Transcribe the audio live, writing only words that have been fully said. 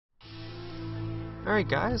Alright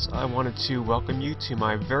guys, I wanted to welcome you to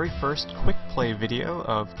my very first quick play video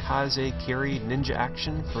of Kaze Kiri Ninja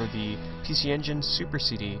Action for the PC Engine Super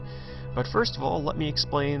CD. But first of all, let me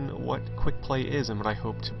explain what quick play is and what I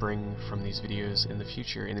hope to bring from these videos in the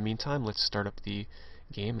future. In the meantime, let's start up the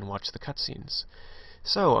game and watch the cutscenes.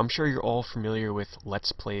 So, I'm sure you're all familiar with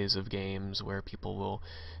Let's Plays of games where people will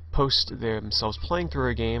post themselves playing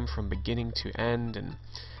through a game from beginning to end and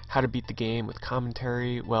how to beat the game with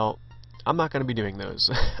commentary. Well, I'm not going to be doing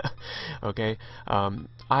those. Okay?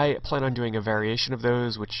 I plan on doing a variation of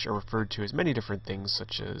those, which are referred to as many different things,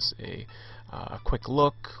 such as a quick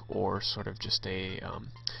look, or sort of just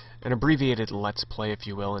an abbreviated Let's Play, if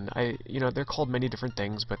you will. And they're called many different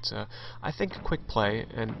things, but I think quick play,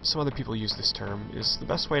 and some other people use this term, is the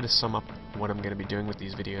best way to sum up what I'm going to be doing with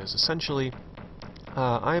these videos. Essentially,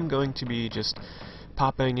 I am going to be just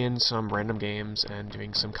popping in some random games and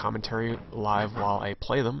doing some commentary live while I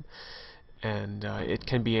play them. And it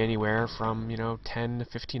can be anywhere from 10 to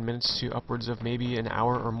 15 minutes to upwards of maybe an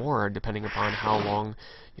hour or more, depending upon how long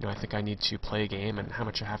I think I need to play a game and how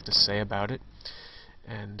much I have to say about it.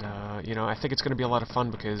 And I think it's going to be a lot of fun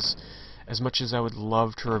because, as much as I would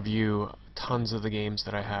love to review tons of the games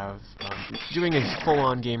that I have, doing a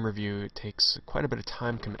full-on game review takes quite a bit of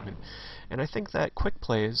time commitment. And I think that quick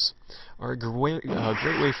plays are a great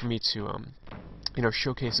way for me to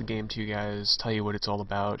showcase a game to you guys, tell you what it's all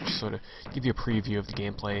about, just sort of give you a preview of the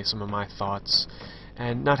gameplay, some of my thoughts,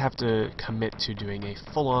 and not have to commit to doing a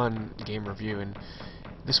full-on game review. And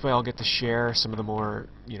this way I'll get to share some of the more,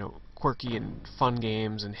 quirky and fun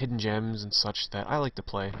games and hidden gems and such that I like to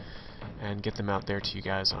play, and get them out there to you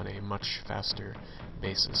guys on a much faster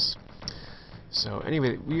basis. So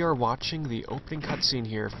anyway, we are watching the opening cutscene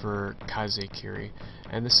here for Kaze Kiri,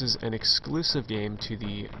 and this is an exclusive game to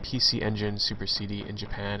the PC Engine Super CD in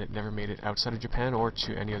Japan. It never made it outside of Japan or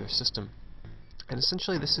to any other system. And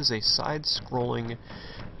essentially this is a side-scrolling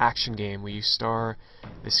action game where you star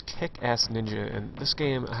this kick-ass ninja, and this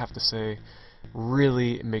game, I have to say,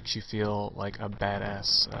 really makes you feel like a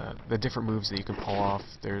badass. The different moves that you can pull off,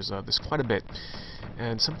 there's quite a bit.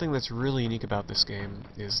 And something that's really unique about this game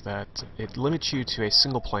is that it limits you to a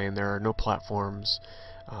single plane. There are no platforms.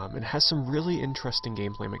 It has some really interesting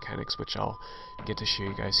gameplay mechanics, which I'll get to show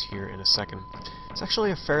you guys here in a second. It's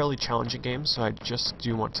actually a fairly challenging game, so I just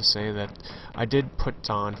do want to say that I did put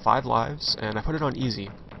on 5 lives, and I put it on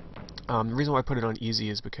easy. The reason why I put it on easy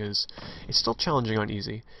is because it's still challenging on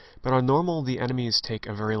easy, but on normal the enemies take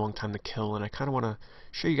a very long time to kill, and I kind of want to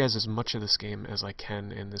show you guys as much of this game as I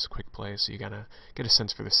can in this quick play, so you gotta get a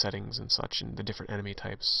sense for the settings and such and the different enemy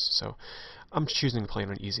types. So I'm choosing to play it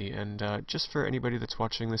on easy, and just for anybody that's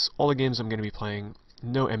watching this, all the games I'm going to be playing,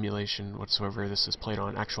 no emulation whatsoever. This is played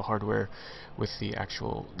on actual hardware with the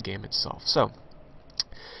actual game itself. So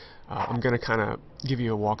I'm going to kind of give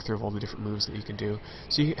you a walkthrough of all the different moves that you can do.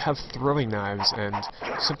 So you have throwing knives, and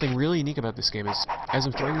something really unique about this game is, as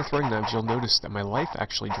I'm throwing the throwing knives, you'll notice that my life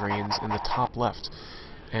actually drains in the top left,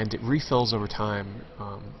 and it refills over time,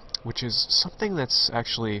 which is something that's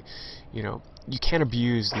actually, you can't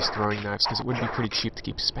abuse these throwing knives because it would be pretty cheap to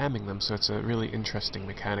keep spamming them, so it's a really interesting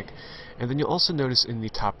mechanic. And then you'll also notice in the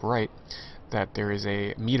top right that there is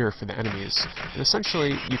a meter for the enemies, and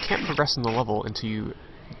essentially you can't progress in the level until you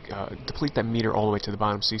deplete that meter all the way to the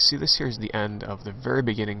bottom. So you see this here is the end of the very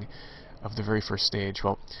beginning of the very first stage.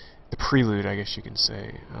 Well, the prelude, I guess you can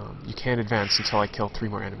say. You can't advance until I kill 3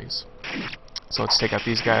 more enemies. So let's take out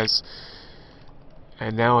these guys,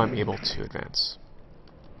 and now I'm able to advance.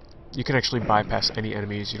 You can actually bypass any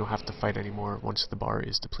enemies. You don't have to fight anymore once the bar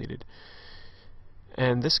is depleted.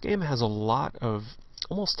 And this game has a lot of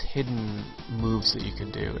almost hidden moves that you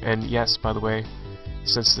can do. And yes, by the way,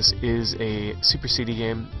 since this is a Super CD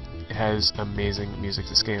game, it has amazing music.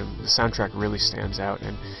 This game, the soundtrack really stands out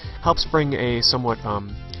and helps bring a somewhat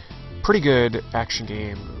pretty good action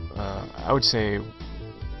game, I would say,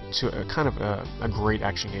 to a kind of a great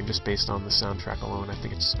action game just based on the soundtrack alone. I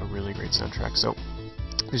think it's a really great soundtrack. So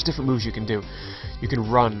there's different moves you can do. You can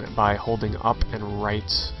run by holding up and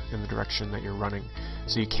right in the direction that you're running.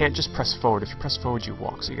 So you can't just press forward. If you press forward, you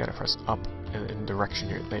walk. So you gotta press up in the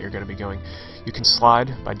direction that you're gonna be going. You can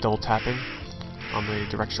slide by double tapping on the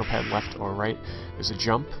directional pad left or right. There's a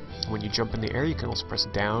jump. When you jump in the air, you can also press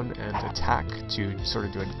down and attack to sort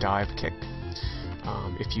of do a dive kick.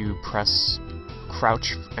 If you press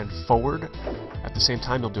crouch and forward at the same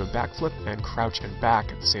time, you'll do a backflip, and crouch and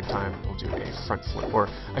back at the same time, you'll do a front flip, or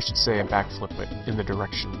I should say a backflip, but in the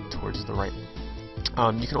direction towards the right.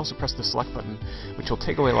 You can also press the select button, which will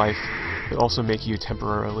take away life, but also make you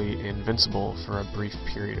temporarily invincible for a brief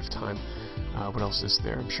period of time. What else is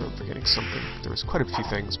there? I'm sure I'm forgetting something. There was quite a few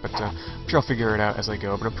things, but I'm sure I'll figure it out as I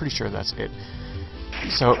go, but I'm pretty sure that's it.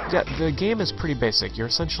 So, yeah, the game is pretty basic. You're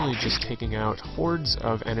essentially just taking out hordes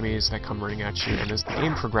of enemies that come running at you, and as the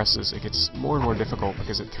game progresses, it gets more and more difficult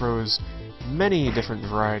because it throws many different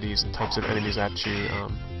varieties and types of enemies at you,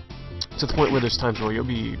 to the point where there's times where you'll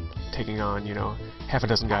be taking on, you know, half a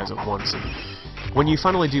dozen guys at once. And when you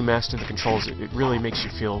finally do master the controls, it really makes you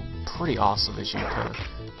feel pretty awesome as you kind of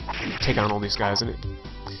take on all these guys, and it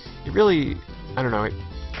really, I don't know,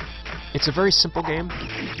 it's a very simple game,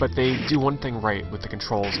 but they do one thing right with the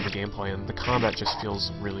controls and the gameplay, and the combat just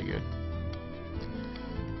feels really good.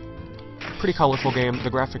 Pretty colorful game. The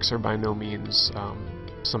graphics are by no means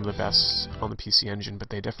some of the best on the PC Engine, but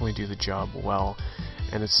they definitely do the job well,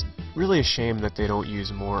 and it's really a shame that they don't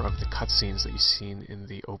use more of the cutscenes that you've seen in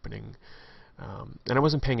the opening. And I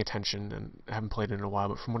wasn't paying attention, and I haven't played it in a while,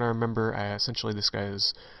 but from what I remember, essentially this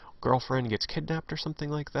guy's girlfriend gets kidnapped or something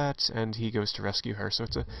like that, and he goes to rescue her, so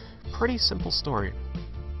it's a pretty simple story.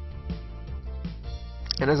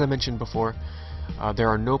 And as I mentioned before, there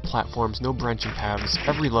are no platforms, no branching paths.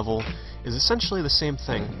 Every level is essentially the same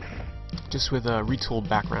thing, just with a retooled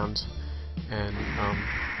background, and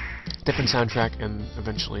different soundtrack, and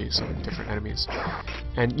eventually some different enemies.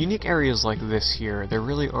 And unique areas like this here, there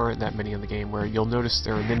really aren't that many in the game, where you'll notice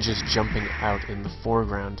there are ninjas jumping out in the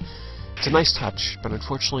foreground. It's a nice touch, but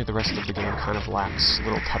unfortunately the rest of the game kind of lacks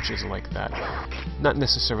little touches like that. Not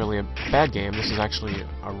necessarily a bad game, this is actually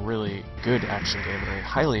a really good action game, and I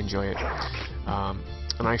highly enjoy it.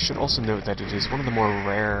 And I should also note that it is one of the more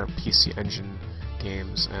rare PC Engine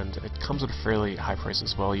games, and it comes at a fairly high price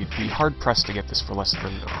as well. You'd be hard-pressed to get this for less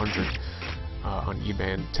than $100 on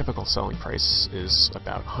eBay, and typical selling price is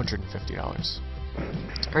about $150.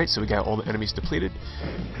 Alright, so we got all the enemies depleted,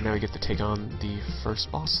 and now we get to take on the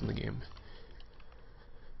first boss in the game.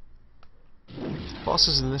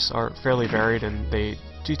 Bosses in this are fairly varied, and they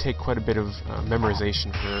do take quite a bit of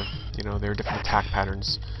memorization for, you know, their different attack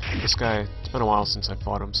patterns. This guy, it's been a while since I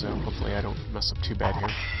fought him, so hopefully I don't mess up too bad here.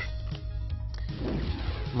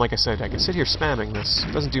 And like I said, I can sit here spamming this.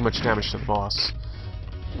 It doesn't do much damage to the boss.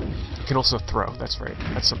 You can also throw, that's right.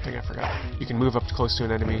 That's something I forgot. You can move up close to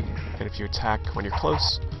an enemy, and if you attack when you're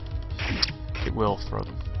close, it will throw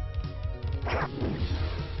them.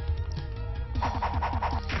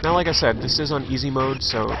 Now, like I said, this is on easy mode,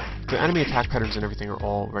 so the enemy attack patterns and everything are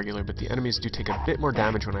all regular, but the enemies do take a bit more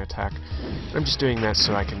damage when I attack. And I'm just doing that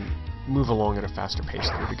so I can move along at a faster pace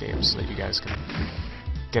through the game, so that you guys can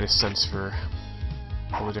get a sense for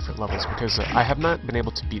all the different levels, because I have not been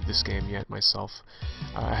able to beat this game yet myself.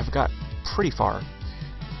 I have got pretty far,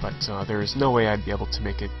 but there is no way I'd be able to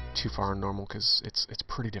make it too far on normal, because it's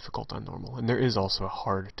pretty difficult on normal, and there is also a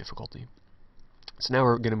hard difficulty. So now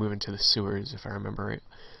we're going to move into the sewers, if I remember right.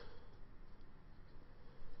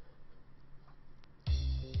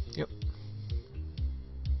 Yep.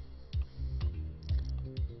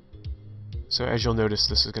 So as you'll notice,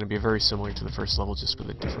 this is going to be very similar to the first level, just with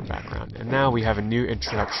a different background. And now we have a new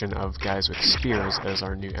introduction of guys with spears as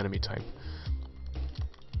our new enemy type.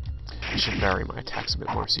 I should vary my attacks a bit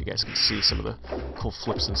more so you guys can see some of the cool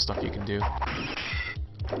flips and stuff you can do.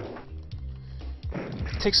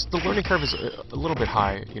 The learning curve is a little bit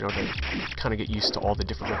high, you know, to kind of get used to all the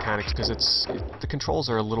different mechanics, because the controls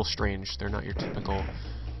are a little strange. They're not your typical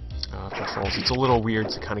controls. It's a little weird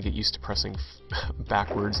to kind of get used to pressing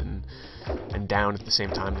backwards and down at the same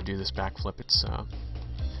time to do this backflip. It's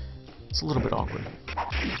a little bit awkward.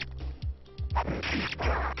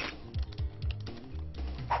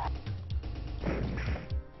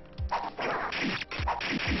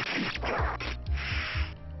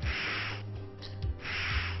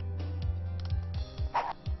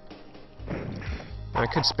 I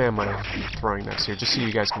could spam my throwing knives here, just so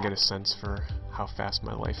you guys can get a sense for how fast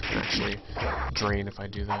my life can actually drain if I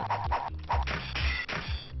do that.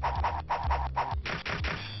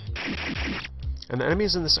 And the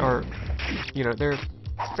enemies in this are, you know, they're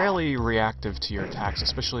fairly reactive to your attacks,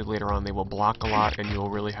 especially later on. They will block a lot, and you'll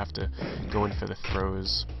really have to go in for the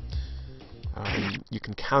throws. And you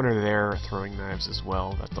can counter their throwing knives as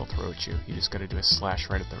well, that they'll throw at you. You just gotta do a slash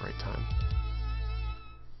right at the right time.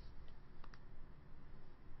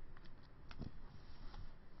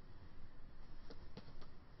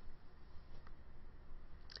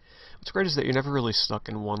 What's great is that you're never really stuck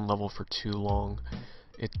in one level for too long.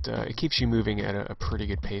 It keeps you moving at a pretty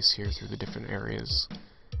good pace here through the different areas.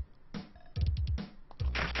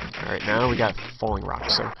 Alright, now we got falling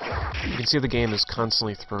rocks. So you can see the game is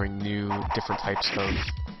constantly throwing new, different types of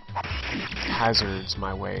hazards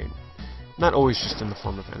my way. Not always just in the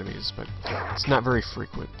form of enemies, but it's not very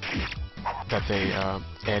frequent. that they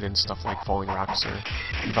add in stuff like falling rocks or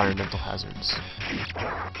environmental hazards.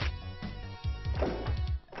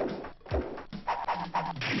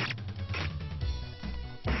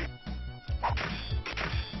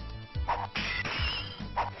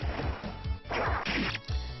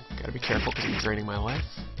 Gotta be careful because I'm draining my life.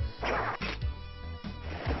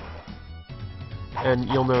 And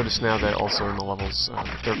you'll notice now that also in the levels,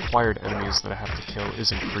 the required enemies that I have to kill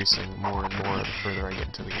is increasing more and more the further I get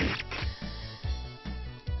into the game.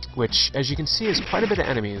 Which, as you can see, is quite a bit of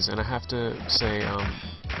enemies, and I have to say,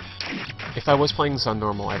 if I was playing this on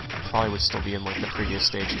normal, I probably would still be in like the previous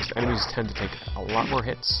stage, because the enemies tend to take a lot more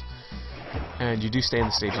hits, and you do stay in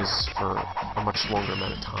the stages for a much longer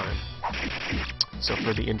amount of time. So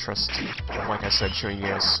for the interest of, like I said, showing you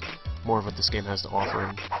guys more of what this game has to offer,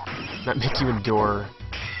 and not make you endure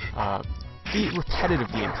the repetitive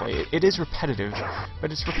gameplay. It is repetitive,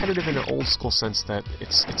 but it's repetitive in an old school sense that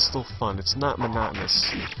it's still fun. It's not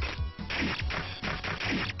monotonous.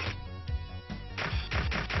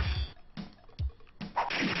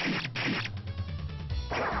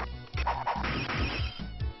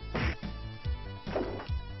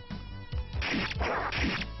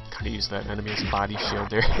 Kinda use that enemy as a body shield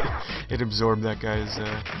there. It absorbed that guy's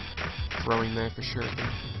throwing there for sure.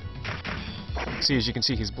 See, as you can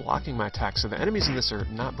see, he's blocking my attack, so the enemies in this are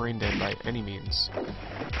not brain dead by any means.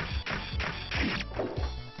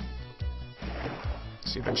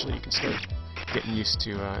 See, eventually you can start getting used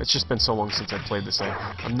to, it's just been so long since I've played this,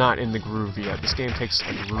 I'm not in the groove yet. This game takes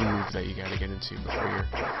a groove that you gotta get into before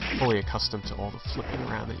you're fully accustomed to all the flipping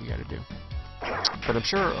around that you gotta do. But I'm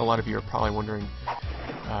sure a lot of you are probably wondering,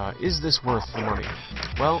 is this worth the money?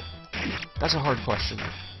 Well, that's a hard question.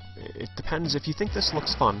 It depends. If you think this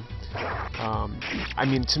looks fun, I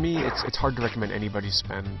mean, to me, it's hard to recommend anybody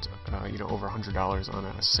spend, you know, over $100 on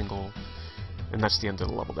a single, and that's the end of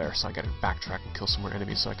the level there, so I gotta backtrack and kill some more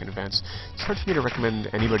enemies so I can advance. It's hard for me to recommend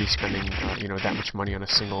anybody spending, you know, that much money on a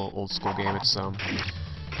single old school game. It's,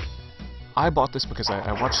 I bought this because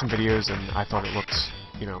I watched some videos and I thought it looked,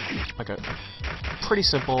 you know, like a pretty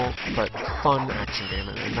simple but fun action game,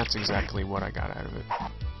 and that's exactly what I got out of it.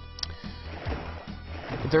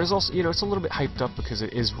 There's also, you know, it's a little bit hyped up because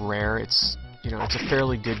it is rare. It's, you know, it's a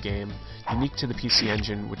fairly good game, unique to the PC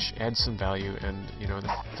Engine, which adds some value, and, you know, the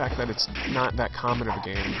fact that it's not that common of a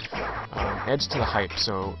game adds to the hype,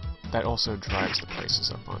 so that also drives the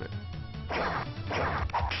prices up on it.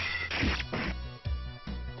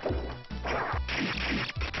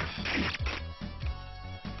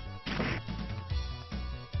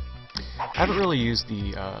 I haven't really used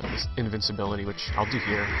the this invincibility, which I'll do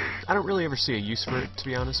here. I don't really ever see a use for it, to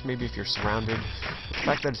be honest. Maybe if you're surrounded. But the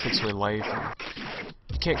fact that it takes away life, and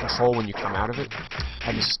you can't control when you come out of it,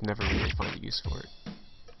 I just never really find a use for it.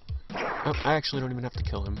 Oh, I actually don't even have to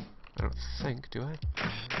kill him. I don't think, do I?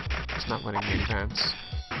 It's not letting me advance.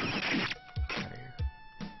 Get out of here.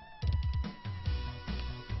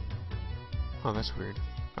 Oh, that's weird.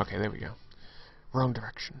 Okay, there we go. Wrong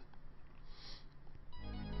direction.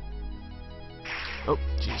 Oh,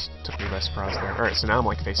 jeez, took me by surprise there. Alright, so now I'm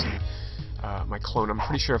like facing my clone. I'm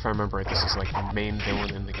pretty sure if I remember right, this is like the main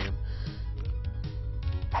villain in the game.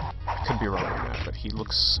 I could be wrong on that, but he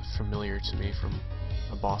looks familiar to me from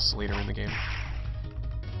a boss later in the game.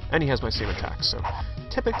 And he has my same attack, so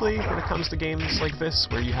typically when it comes to games like this,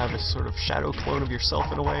 where you have a sort of shadow clone of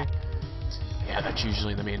yourself in a way, yeah, that's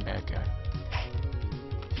usually the main bad guy.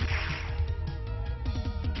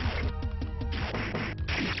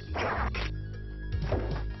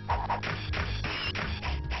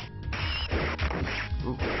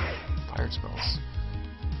 Ooh, fire spells.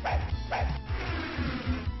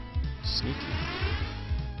 Sneaky.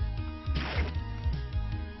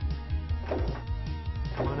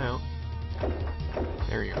 Come on out.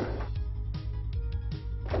 There you are.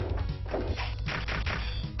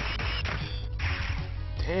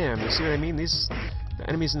 Damn, you see what I mean? The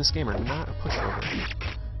enemies in this game are not a pushover.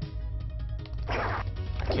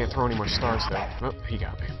 I can't throw any more stars though. Oh, he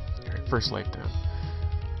got me. Alright, first life down.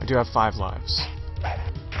 I do have 5 lives,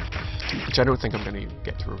 which I don't think I'm going to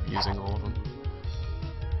get through using all of them.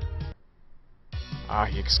 Ah,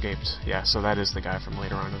 he escaped. Yeah, so that is the guy from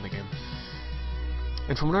later on in the game.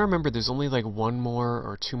 And from what I remember, there's only like 1 more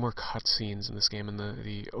or 2 more cutscenes in this game, and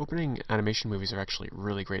the opening animation movies are actually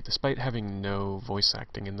really great. Despite having no voice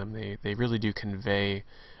acting in them, they really do convey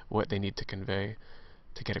what they need to convey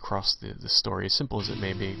to get across the story, as simple as it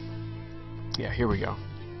may be. Yeah, here we go.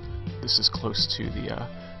 This is close to the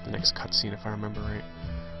next cutscene, if I remember right.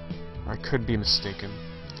 Or I could be mistaken.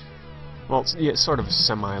 Well, it's sort of a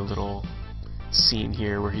semi-little scene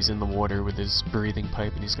here where he's in the water with his breathing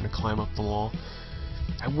pipe and he's going to climb up the wall.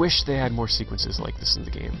 I wish they had more sequences like this in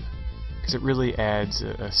the game, because it really adds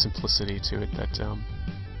a simplicity to it, that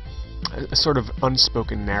a sort of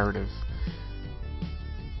unspoken narrative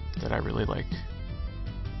that I really like.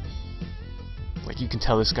 Like, you can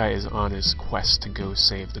tell this guy is on his quest to go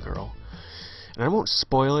save the girl. And I won't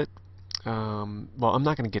spoil it. Well, I'm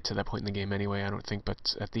not going to get to that point in the game anyway, I don't think,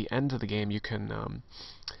 but at the end of the game you can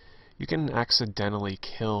accidentally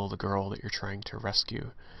kill the girl that you're trying to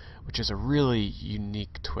rescue, which is a really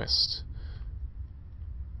unique twist.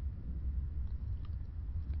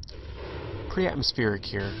 Pretty atmospheric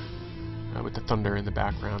here, with the thunder in the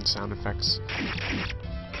background, sound effects,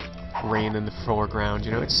 rain in the foreground.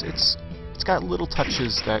 You know, it's got little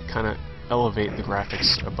touches that kind of elevate the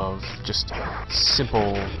graphics above just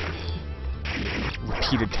simple, you know,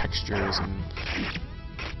 repeated textures, and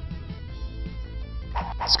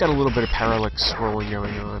it's got a little bit of parallax swirling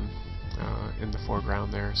going on in the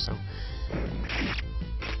foreground there, so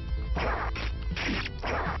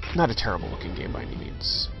not a terrible looking game by any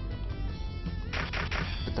means.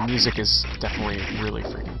 But the music is definitely really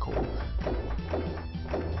freaking cool.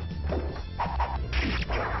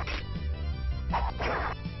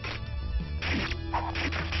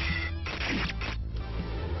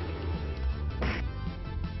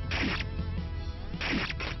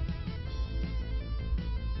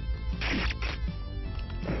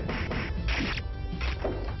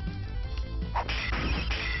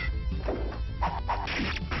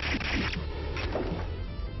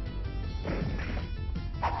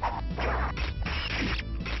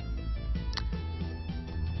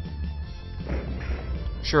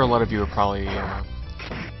 Sure, a lot of you are probably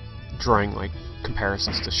drawing like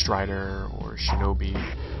comparisons to Strider or Shinobi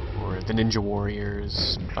or the Ninja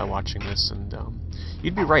Warriors by watching this, and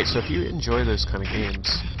you'd be right. So if you enjoy those kind of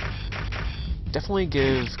games, definitely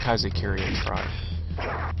give Kaze Kiri a try.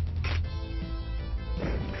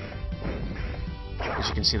 As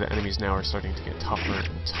you can see, the enemies now are starting to get tougher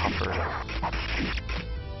and tougher,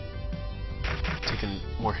 taking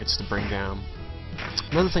more hits to bring down.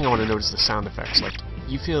 Another thing I want to note is the sound effects. Like,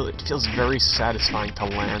 it feels very satisfying to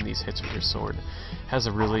land these hits with your sword. It has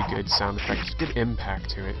a really good sound effect, good impact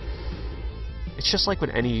to it. It's just like with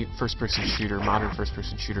any first-person shooter, modern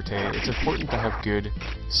first-person shooter today, it's important to have good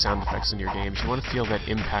sound effects in your games. You want to feel that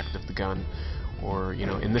impact of the gun, or, you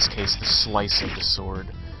know, in this case, the slice of the sword.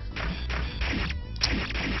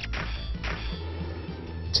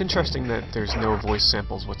 It's interesting that there's no voice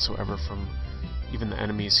samples whatsoever from even the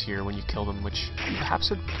enemies here when you kill them, which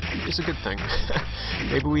perhaps is a good thing.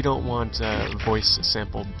 Maybe we don't want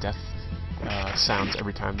voice-sampled death sounds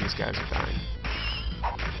every time these guys are dying.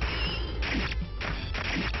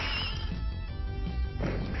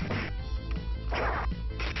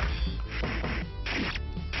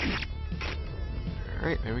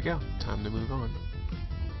 Alright, there we go. Time to move on.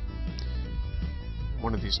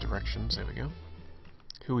 One of these directions, there we go.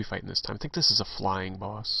 Who are we fighting this time? I think this is a flying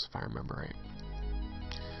boss, if I remember right.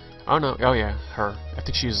 Oh no, oh yeah, her. I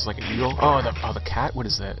think she uses like an eagle. Oh, the cat? What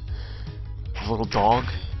is that? A little dog?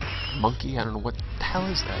 Monkey? I don't know, what the hell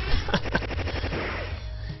is that?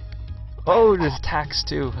 Oh, it attacks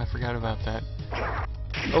too. I forgot about that.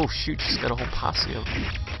 Oh shoot, she's got a whole posse of them.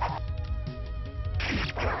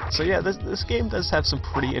 So yeah, this game does have some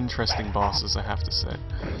pretty interesting bosses, I have to say.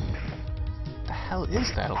 What the hell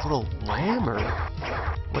is that? A little lamb or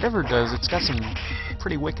whatever it does? It's got some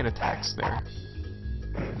pretty wicked attacks there.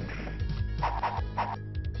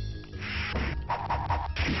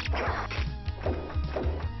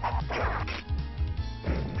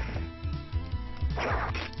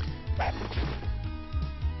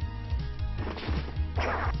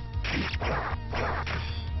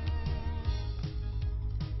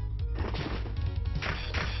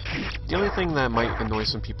 The only thing that might annoy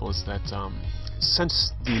some people is that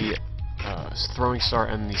since the throwing star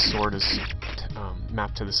and the sword is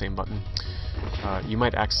mapped to the same button, you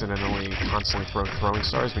might accidentally constantly throw throwing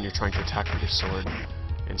stars when you're trying to attack with your sword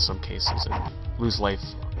in some cases, and lose life,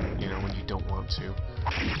 you know, when you don't want to.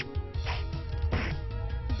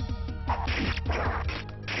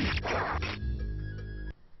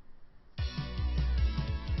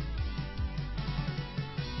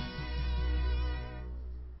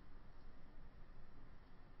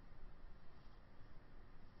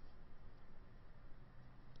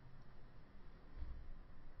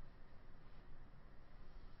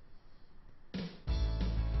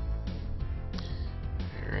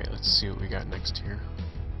 Let's see what we got next here.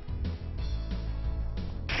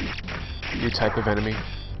 New type of enemy.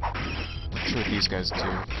 Not sure what these guys do.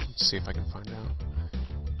 Let's see if I can find out.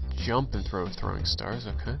 Jump and throw throwing stars,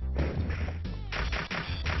 okay.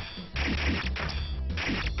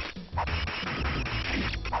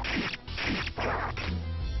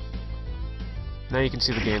 Now you can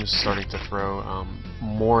see the game's starting to throw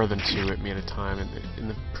more than 2 at me at a time. And in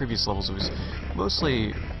the previous levels, it was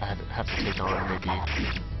mostly I'd have to take on maybe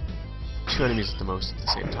 2 enemies at the most at the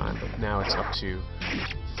same time, but now it's up to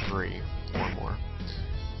 3 or more.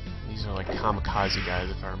 These are like kamikaze guys,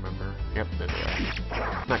 if I remember. Yep, they're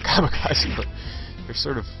not kamikaze, but they're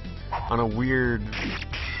sort of on a weird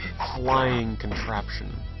flying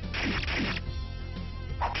contraption.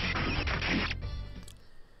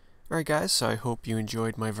 Alright guys, so I hope you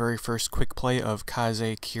enjoyed my very first quick play of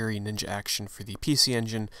Kaze Kiri Ninja Action for the PC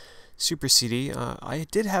Engine Super CD. I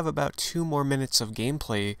did have about 2 more minutes of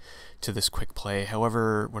gameplay to this quick play.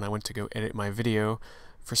 However, when I went to go edit my video,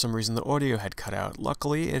 for some reason the audio had cut out.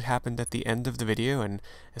 Luckily, it happened at the end of the video, and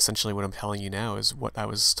essentially what I'm telling you now is what I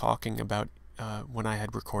was talking about when I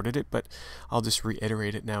had recorded it, but I'll just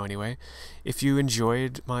reiterate it now anyway. If you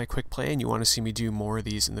enjoyed my quick play and you want to see me do more of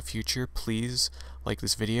these in the future, please like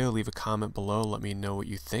this video, leave a comment below, let me know what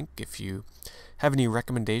you think. If you have any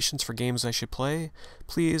recommendations for games I should play,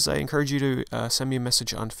 please, I encourage you to send me a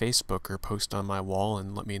message on Facebook or post on my wall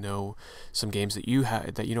and let me know some games that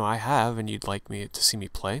you know I have and you'd like me to see me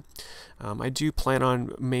play. I do plan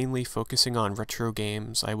on mainly focusing on retro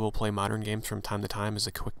games. I will play modern games from time to time as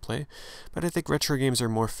a quick play, but I think retro games are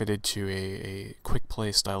more fitted to a quick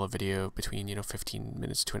play style of video between 15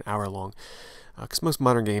 minutes to an hour long. Because most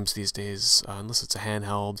modern games these days, unless it's a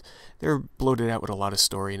handheld, they're bloated out with a lot of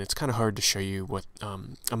story, and it's kind of hard to show you what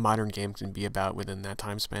a modern game can be about within that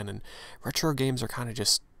time span, and retro games are kind of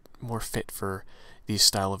just more fit for these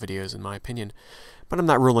style of videos in my opinion. But I'm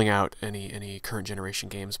not ruling out any current generation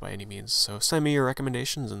games by any means, so send me your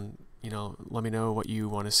recommendations and let me know what you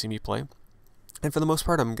want to see me play. And for the most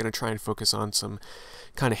part, I'm going to try and focus on some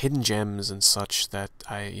kind of hidden gems and such that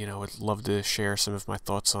I, would love to share some of my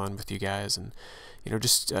thoughts on with you guys. And,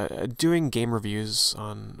 just doing game reviews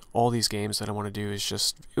on all these games that I want to do is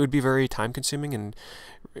just, it would be very time consuming. And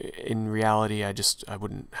in reality, I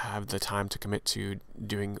wouldn't have the time to commit to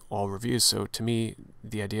doing all reviews. So to me,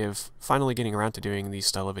 the idea of finally getting around to doing these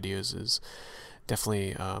style of videos is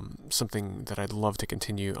definitely something that I'd love to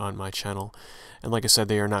continue on my channel. And like I said,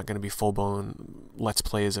 they are not going to be full-blown Let's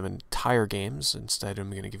Plays of entire games. Instead, I'm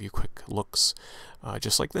going to give you quick looks,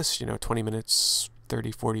 just like this, 20 minutes,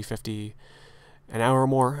 30, 40, 50, an hour or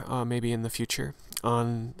more, maybe in the future,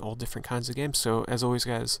 on all different kinds of games. So, as always,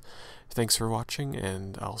 guys, thanks for watching,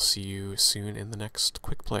 and I'll see you soon in the next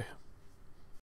quick play.